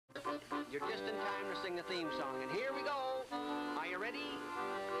You're just in time to sing the theme song. And here we go. Are you ready?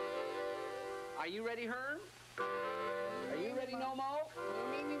 Are you ready, Herm? Are you ready, Nomo?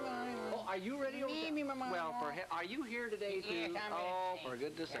 Oh, are you ready? Well, are you here today, too? Yes, I'm ready. Oh, for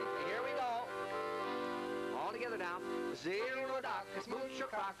goodness sake. Here we go. All together now. Zero Docus, Moocher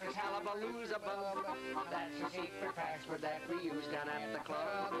Crockers, Hullabaloo's above. That's the secret password that we use down at the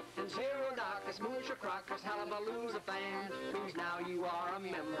club. And Zero Docus, Moocher Crockers, Hullabaloo's a fan, whose now you are a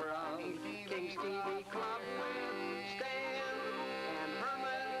member of King's TV Club with Stan and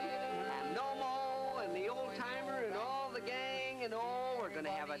Herman and Nomo and the old timer and all the gang and all. We're going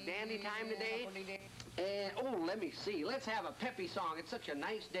to have a dandy time today. And, oh, let me see. Let's have a peppy song. It's such a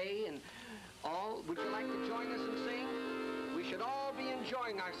nice day and all. Would you like to join us and sing? We should all be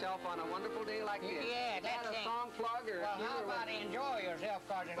enjoying ourselves on a wonderful day like this. Yeah, Is that a song plug or? Well, how about enjoy yourself,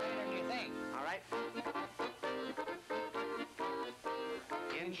 cause it's later than you think. All right.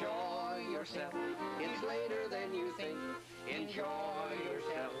 Enjoy yourself. It's later than you think. Enjoy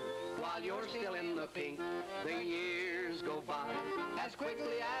yourself while you're still in the pink. The years go by as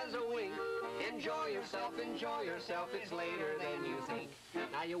quickly as a wink. Enjoy yourself, it's later than you think.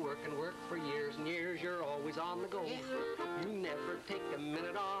 Now you work and work for years and years, you're always on the go. You never take a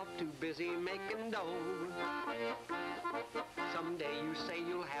minute off, too busy making dough. Someday you say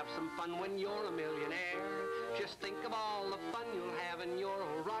you'll have some fun when you're a millionaire. Just think of all the fun you'll have in your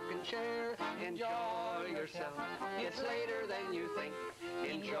old rocking chair. Enjoy yourself, it's later than you think.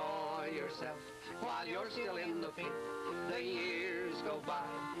 Enjoy yourself while you're still in the pink. The years go by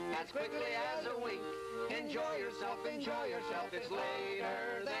as quickly as a wink. Enjoy yourself, it's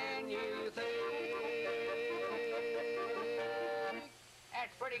later than you think.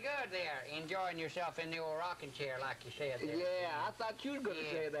 That's pretty good there, enjoying yourself in the old rocking chair like you said there. Yeah, I thought you were going to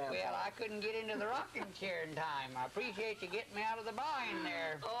say that. Well, I couldn't get into the rocking chair in time. I appreciate you getting me out of the bind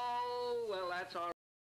there. Oh, well, that's all right.